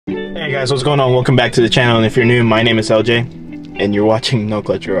Hey guys, what's going on? Welcome back to the channel, and if you're new, my name is LJ and you're watching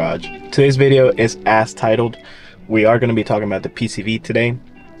NoClutch Garage. Today's video is as titled. We are going to be talking about the PCV today,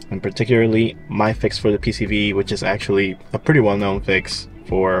 and particularly my fix for the PCV, which is actually a pretty well-known fix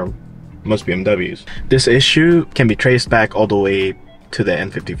for most BMWs. This issue can be traced back all the way to the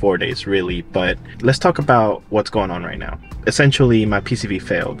N54 days, really, but let's talk about what's going on right now. Essentially, my PCV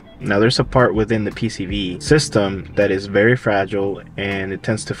failed. Now, there's a part within the PCV system that is very fragile and it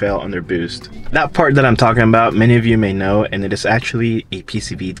tends to fail under boost. That part that I'm talking about, many of you may know, and it is actually a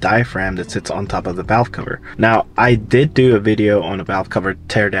PCV diaphragm that sits on top of the valve cover. Now, I did do a video on a valve cover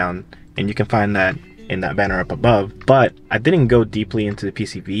teardown, and you can find that in that banner up above, but I didn't go deeply into the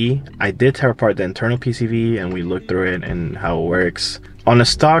PCV. I did tear apart the internal PCV and we looked through it and how it works. On a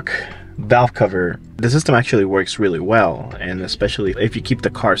stock valve cover, the system actually works really well, and especially if you keep the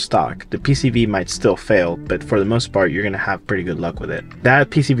car stock, the PCV might still fail, but for the most part you're gonna have pretty good luck with it. That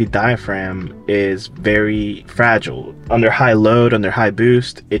PCV diaphragm is very fragile. Under high load, under high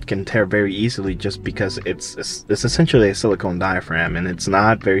boost, it can tear very easily just because it's essentially a silicone diaphragm and it's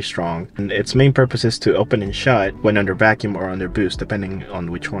not very strong, and its main purpose is to open and shut when under vacuum or under boost, depending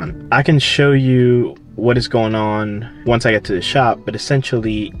on which one. I can show you what is going on once I get to the shop, but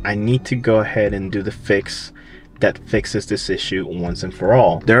essentially I need to go ahead and do the fix that fixes this issue once and for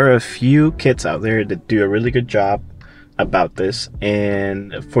all. There are a few kits out there that do a really good job about this,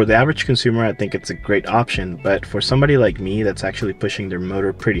 and for the average consumer I think it's a great option, but for somebody like me that's actually pushing their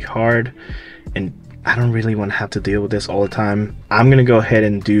motor pretty hard and I don't really want to have to deal with this all the time, I'm gonna go ahead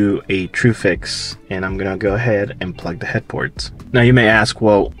and do a true fix, and I'm gonna go ahead and plug the head ports. Now you may ask,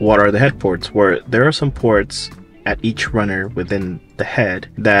 well, what are the head ports? Where there are some ports at each runner within the head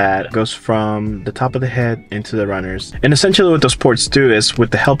that goes from the top of the head into the runners, and essentially what those ports do is, with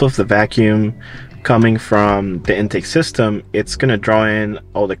the help of the vacuum coming from the intake system, it's gonna draw in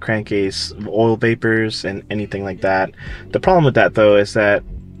all the crankcase oil vapors and anything like that. The problem with that though is that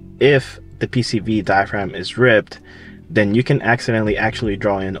if the PCV diaphragm is ripped, then you can accidentally actually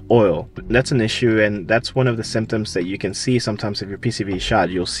draw in oil. That's an issue, and that's one of the symptoms that you can see sometimes if your PCV is shot.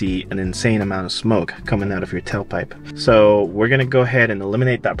 You'll see an insane amount of smoke coming out of your tailpipe. So we're gonna go ahead and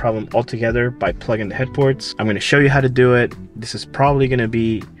eliminate that problem altogether by plugging the head ports. I'm gonna show you how to do it. This is probably gonna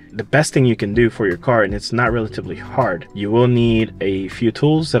be the best thing you can do for your car, and it's not relatively hard. You will need a few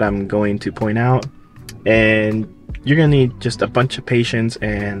tools that I'm going to point out, and you're gonna need just a bunch of patience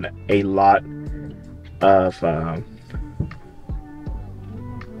and a lot of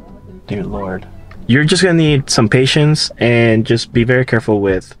dear Lord, you're just gonna need some patience and just be very careful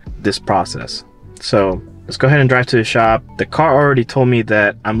with this process. So let's go ahead and drive to the shop. The car already told me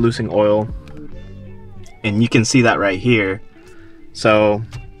that I'm losing oil, and you can see that right here. So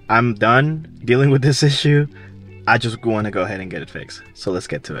I'm done dealing with this issue. I just want to go ahead and get it fixed. So let's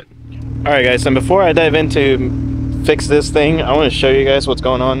get to it. Alright guys, and before I dive into fix this thing, I want to show you guys what's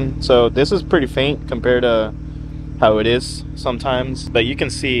going on. So this is pretty faint compared to how it is sometimes, but you can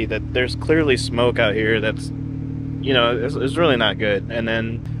see that there's clearly smoke out here that's, you know, it's really not good. And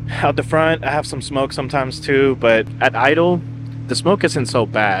then out the front I have some smoke sometimes too, but at idle the smoke isn't so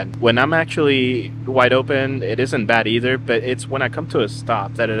bad. When I'm actually wide open, it isn't bad either, but it's when I come to a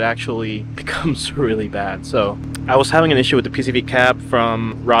stop that it actually becomes really bad. So I was having an issue with the PCV cap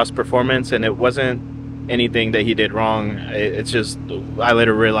from Ross Performance, and it wasn't anything that he did wrong. It's just I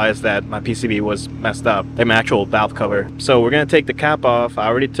later realized that my PCV was messed up, like my actual valve cover. So we're gonna take the cap off. I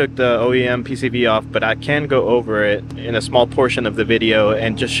already took the OEM PCV off, but I can go over it in a small portion of the video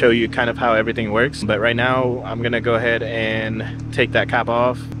and just show you kind of how everything works. But right now I'm gonna go ahead and take that cap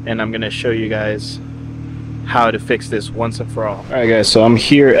off, and I'm gonna show you guys how to fix this once and for all. Alright guys, so I'm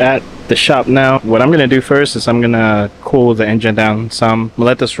here at the shop now. What I'm gonna do first is I'm gonna cool the engine down some. I'm gonna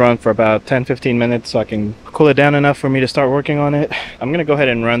let this run for about 10-15 minutes so I can cool it down enough for me to start working on it. I'm gonna go ahead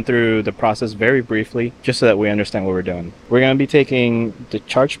and run through the process very briefly just so that we understand what we're doing. We're gonna be taking the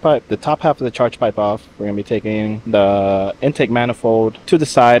charge pipe, the top half of the charge pipe off. We're gonna be taking the intake manifold to the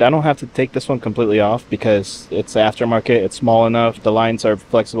side. I don't have to take this one completely off because it's aftermarket, it's small enough, the lines are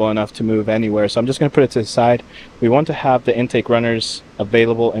flexible enough to move anywhere, so I'm just gonna put it to the side. We want to have the intake runners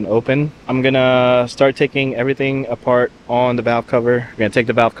available and open. I'm gonna start taking everything apart on the valve cover. We're gonna take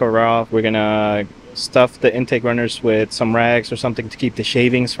the valve cover off. We're gonna stuff the intake runners with some rags or something to keep the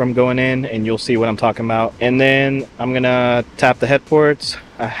shavings from going in, and you'll see what I'm talking about. And then I'm gonna tap the head ports.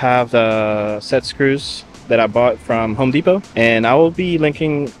 I have the set screws that I bought from Home Depot, and I will be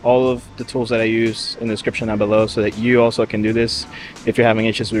linking all of the tools that I use in the description down below so that you also can do this if you're having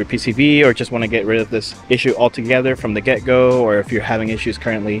issues with your PCV or just want to get rid of this issue altogether from the get-go, or if you're having issues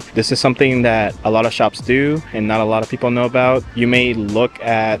currently. This is something that a lot of shops do and not a lot of people know about. You may look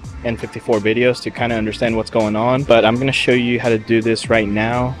at N54 videos to kind of understand what's going on, but I'm going to show you how to do this right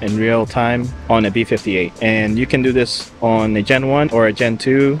now in real time on a B58, and you can do this on a Gen 1 or a Gen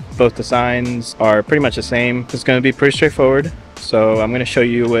 2. Both designs are pretty much the same. It's going to be pretty straightforward, so I'm going to show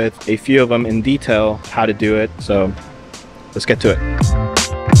you with a few of them in detail how to do it. So let's get to it.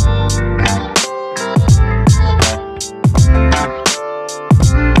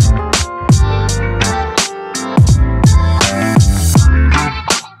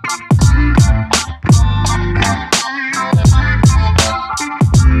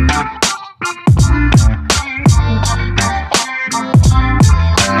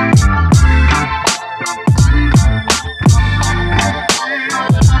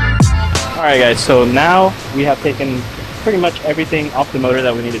 Alright guys, so now we have taken pretty much everything off the motor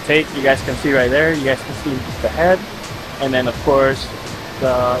that we need to take. You guys can see right there, you guys can see the head, and then of course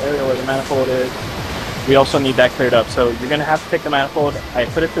the area where the manifold is. We also need that cleared up, so you're going to have to take the manifold. I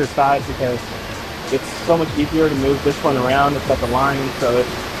put it to the side because it's so much easier to move this one around. It's got the line, so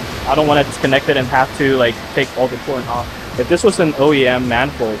I don't want to disconnect it and have to like take all the coolant off. If this was an OEM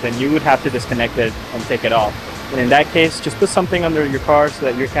manifold, then you would have to disconnect it and take it off. And in that case, just put something under your car so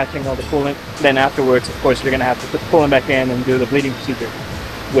that you're catching all the coolant. Then afterwards, of course, you're going to have to put the coolant back in and do the bleeding procedure.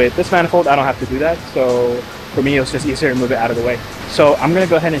 With this manifold, I don't have to do that. So for me, it was just easier to move it out of the way. So I'm going to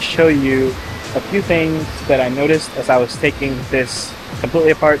go ahead and show you a few things that I noticed as I was taking this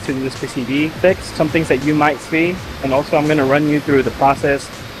completely apart to do this PCV fix. Some things that you might see. And also I'm going to run you through the process,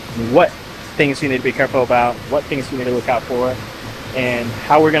 what things you need to be careful about, what things you need to look out for, and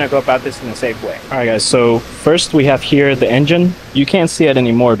how we're going to go about this in a safe way. Alright guys, so first we have here the engine. You can't see it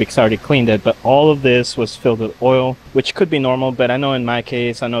anymore because I already cleaned it, but all of this was filled with oil, which could be normal, but I know in my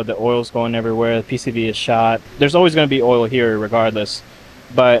case, I know the oil's going everywhere, the PCV is shot. There's always going to be oil here regardless.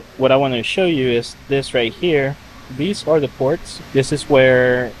 But what I want to show you is this right here. These are the ports. This is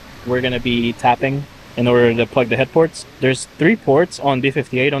where we're going to be tapping in order to plug the head ports. There's 3 ports on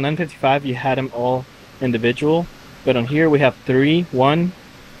B58. On N55 you had them all individual, but on here we have 3, 1,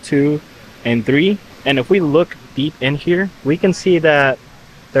 2, and 3. And if we look deep in here, we can see that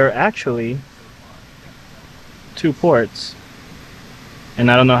there are actually 2 ports.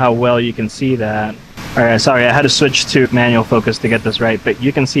 And I don't know how well you can see that. Alright, sorry, I had to switch to manual focus to get this right, but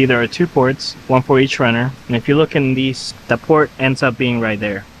you can see there are 2 ports, one for each runner. And if you look in these, the port ends up being right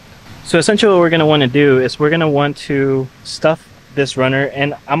there. So essentially what we're going to want to do is we're going to want to stuff this runner,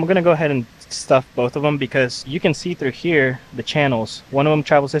 and I'm going to go ahead and stuff both of them because you can see through here the channels. One of them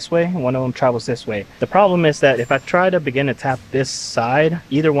travels this way and one of them travels this way. The problem is that if I try to begin to tap this side,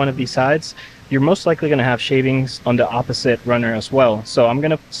 either one of these sides, you're most likely going to have shavings on the opposite runner as well. So I'm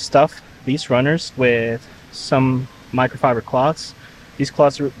going to stuff these runners with some microfiber cloths. These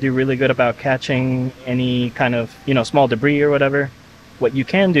cloths do really good about catching any kind of, small debris or whatever. What you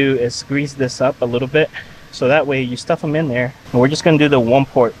can do is grease this up a little bit so that way you stuff them in there, and we're just going to do the one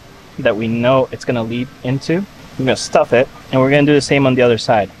port that we know it's going to lead into. We're going to stuff it, and we're going to do the same on the other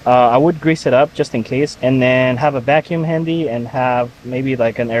side. I would grease it up just in case, and then have a vacuum handy and have maybe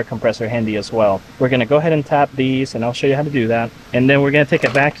like an air compressor handy as well. We're going to go ahead and tap these, and I'll show you how to do that. And then we're going to take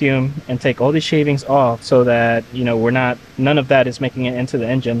a vacuum and take all these shavings off so that none of that is making it into the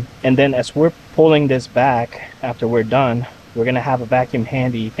engine. And then as we're pulling this back after we're done, we're going to have a vacuum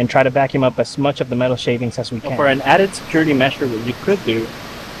handy and try to vacuum up as much of the metal shavings as we can. For an added security measure, what you could do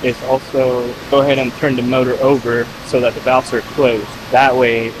is also go ahead and turn the motor over so that the valves are closed. That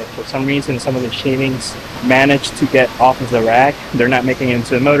way, if for some reason some of the shavings manage to get off of the rack, they're not making it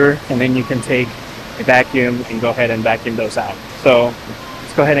into the motor, and then you can take a vacuum and go ahead and vacuum those out. So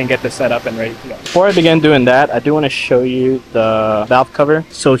let's go ahead and get this set up and ready to go. Before I begin doing that, I do want to show you the valve cover.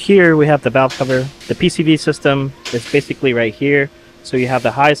 So here we have the valve cover. The PCV system is basically right here. So you have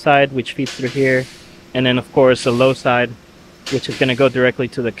the high side, which feeds through here, and then of course the low side, which is going to go directly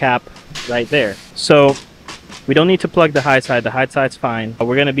to the cap right there. So we don't need to plug the high side. The high side's fine.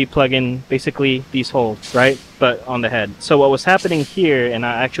 We're going to be plugging basically these holes, right? But on the head. So what was happening here, and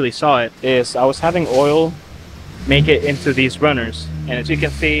I actually saw it, is I was having oil make it into these runners. And as you can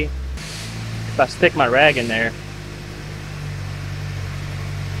see, if I stick my rag in there,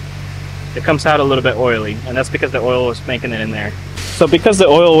 it comes out a little bit oily, and that's because the oil was making it in there. So because the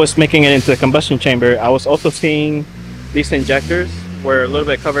oil was making it into the combustion chamber, I was also seeing these injectors were a little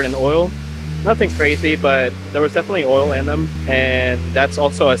bit covered in oil. Nothing crazy, but there was definitely oil in them, and that's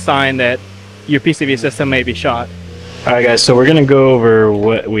also a sign that your PCV system may be shot. Alright guys, so we're gonna go over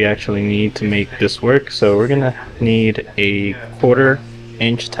what we actually need to make this work. So we're gonna need a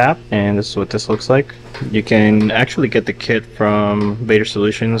 1/4-inch tap, and this is what this looks like. You can actually get the kit from Vader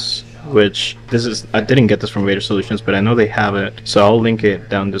Solutions, which I didn't get this from Vader Solutions, but I know they have it, so I'll link it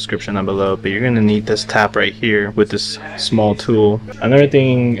down in the description down below. But you're gonna need this tap right here with this small tool. Another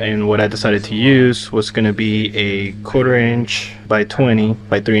thing, and what I decided to use, was gonna be a 1/4-inch by 20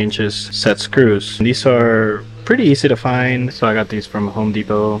 by 3 inches set screws. These are pretty easy to find, so I got these from Home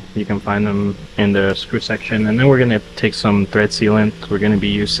Depot. You can find them in the screw section. And then we're gonna take some thread sealant. We're gonna be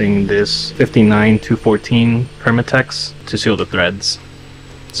using this 59-214 Permatex to seal the threads.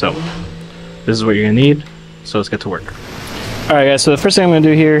 So this is what you're gonna need, so let's get to work. Alright guys, so the first thing I'm gonna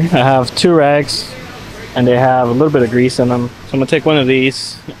do here, I have 2 rags, and they have a little bit of grease in them. So I'm gonna take one of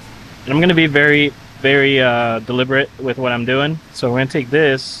these, and I'm gonna be very deliberate with what I'm doing. So we're gonna take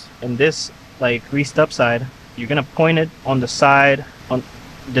this, and this like greased up side, you're gonna point it on the side, on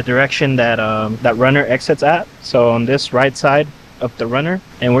the direction that that runner exits at. So on this right side of the runner,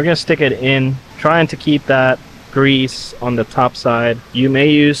 and we're gonna stick it in, trying to keep that grease on the top side. You may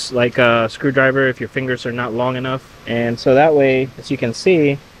use like a screwdriver if your fingers are not long enough, and so that way, as you can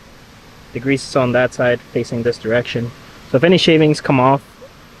see, the grease is on that side facing this direction. So if any shavings come off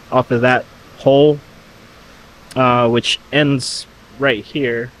of that hole, which ends right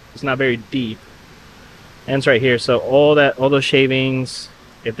here, it's not very deep, ends right here, so all those shavings,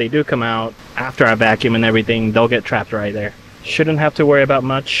 if they do come out after I vacuum and everything, they'll get trapped right there. Shouldn't have to worry about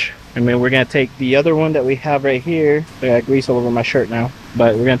much. I mean, we're gonna take the other one that we have right here. I got grease all over my shirt now,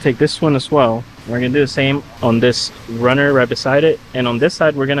 but we're gonna take this one as well. We're gonna do the same on this runner right beside it, and on this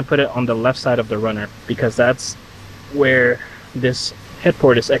side we're gonna put it on the left side of the runner, because that's where this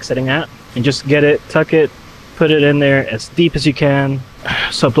headport is exiting at. And just get it, tuck it, put it in there as deep as you can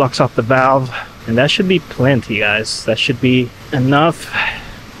so it blocks off the valve, and that should be plenty, guys. That should be enough.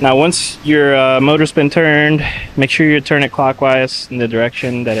 Now once your motor's been turned, make sure you turn it clockwise in the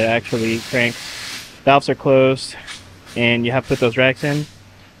direction that it actually cranks. Valves are closed, and you have to put those rags in.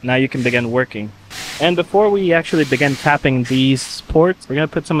 Now you can begin working. And before we actually begin tapping these ports, we're gonna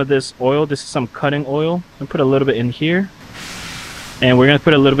put some of this oil. This is some cutting oil. I'm gonna put a little bit in here, and we're gonna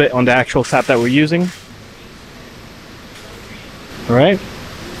put a little bit on the actual tap that we're using. All right,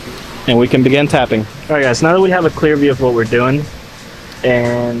 and we can begin tapping. All right guys, now that we have a clear view of what we're doing,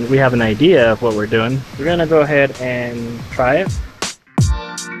 and we have an idea of what we're doing, we're gonna go ahead and try it.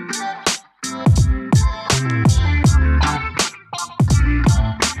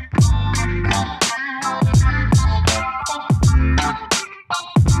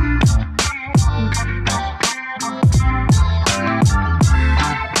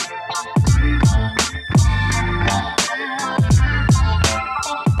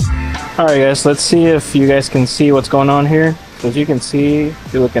 Alright guys, let's see if you guys can see what's going on here. So as you can see,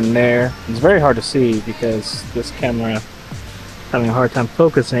 if you look in there, it's very hard to see because this camera is having a hard time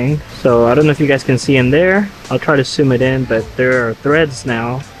focusing. So I don't know if you guys can see in there. I'll try to zoom it in, but there are threads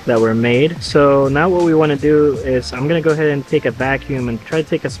now that were made. So now what we want to do is I'm going to go ahead and take a vacuum and try to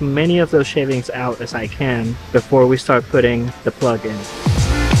take as many of those shavings out as I can before we start putting the plug in.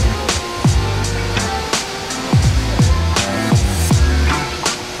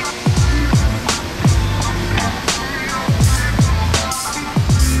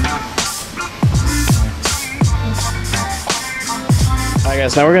 Alright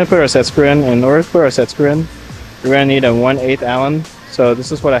guys, now we're going to put our set screw in. In order to put our set screw in, we're going to need a 1/8 Allen. So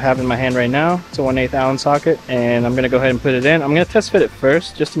this is what I have in my hand right now. It's a 1/8 Allen socket, and I'm going to go ahead and put it in. I'm going to test fit it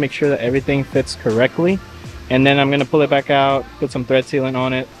first just to make sure that everything fits correctly, and then I'm going to pull it back out, put some thread sealant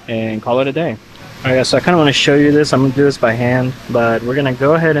on it, and call it a day. Alright guys, so I kind of want to show you this. I'm going to do this by hand, but we're going to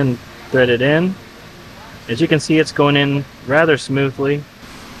go ahead and thread it in. As you can see, it's going in rather smoothly,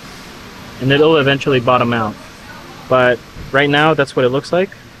 and it'll eventually bottom out. But right now, that's what it looks like.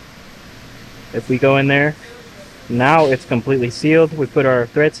 If we go in there, now it's completely sealed. We put our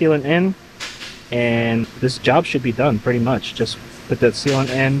thread sealant in, and this job should be done pretty much. Just put that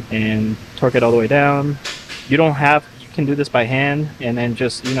sealant in and torque it all the way down. You can do this by hand, and then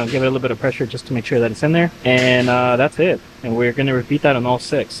just, you know, give it a little bit of pressure just to make sure that it's in there. And that's it. And we're going to repeat that on all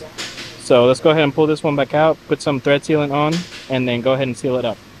 6. So let's go ahead and pull this one back out, put some thread sealant on, and then go ahead and seal it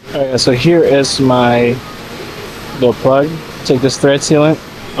up. Alright, so here is my little plug. Take this thread sealant.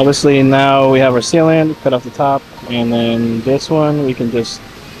 Obviously now we have our sealant, cut off the top, and then this one we can just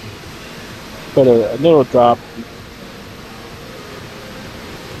put a little drop.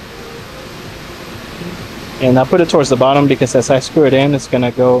 And I'll put it towards the bottom because as I screw it in, it's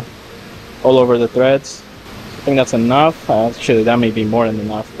gonna go all over the threads. I think that's enough. Actually, that may be more than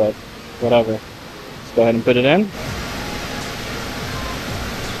enough, but whatever. Let's go ahead and put it in.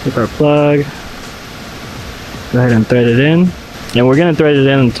 Take our plug. Go ahead and thread it in. And we're gonna thread it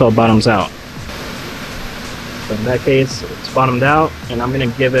in until it bottoms out. So in that case, it's bottomed out, and I'm gonna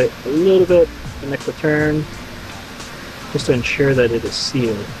give it a little bit an extra turn just to ensure that it is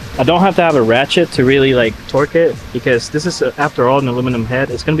sealed. I don't have to have a ratchet to really like torque it, because this is after all an aluminum head.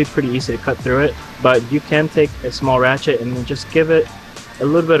 It's gonna be pretty easy to cut through it, but you can take a small ratchet and then just give it a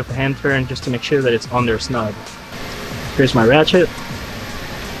little bit of a hand turn just to make sure that it's on there snug. Here's my ratchet,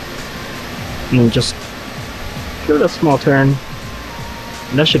 and then just give it a small turn,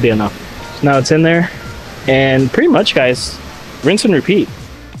 and that should be enough. So now it's in there, and pretty much, guys, rinse and repeat.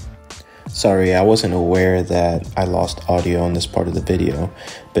 Sorry, I wasn't aware that I lost audio on this part of the video,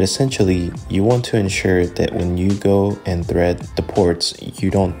 but essentially you want to ensure that when you go and thread the ports, you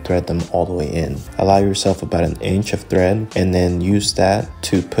don't thread them all the way in. Allow yourself about 1 inch of thread and then use that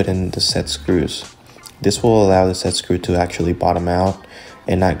to put in the set screws. This will allow the set screw to actually bottom out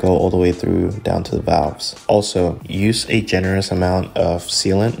and not go all the way through down to the valves. Also, use a generous amount of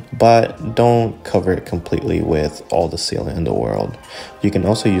sealant, but don't cover it completely with all the sealant in the world. You can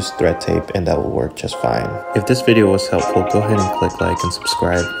also use thread tape and that will work just fine. If this video was helpful, go ahead and click like and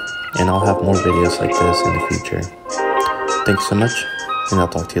subscribe, and I'll have more videos like this in the future. Thanks so much, and I'll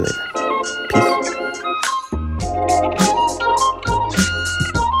talk to you later. Peace.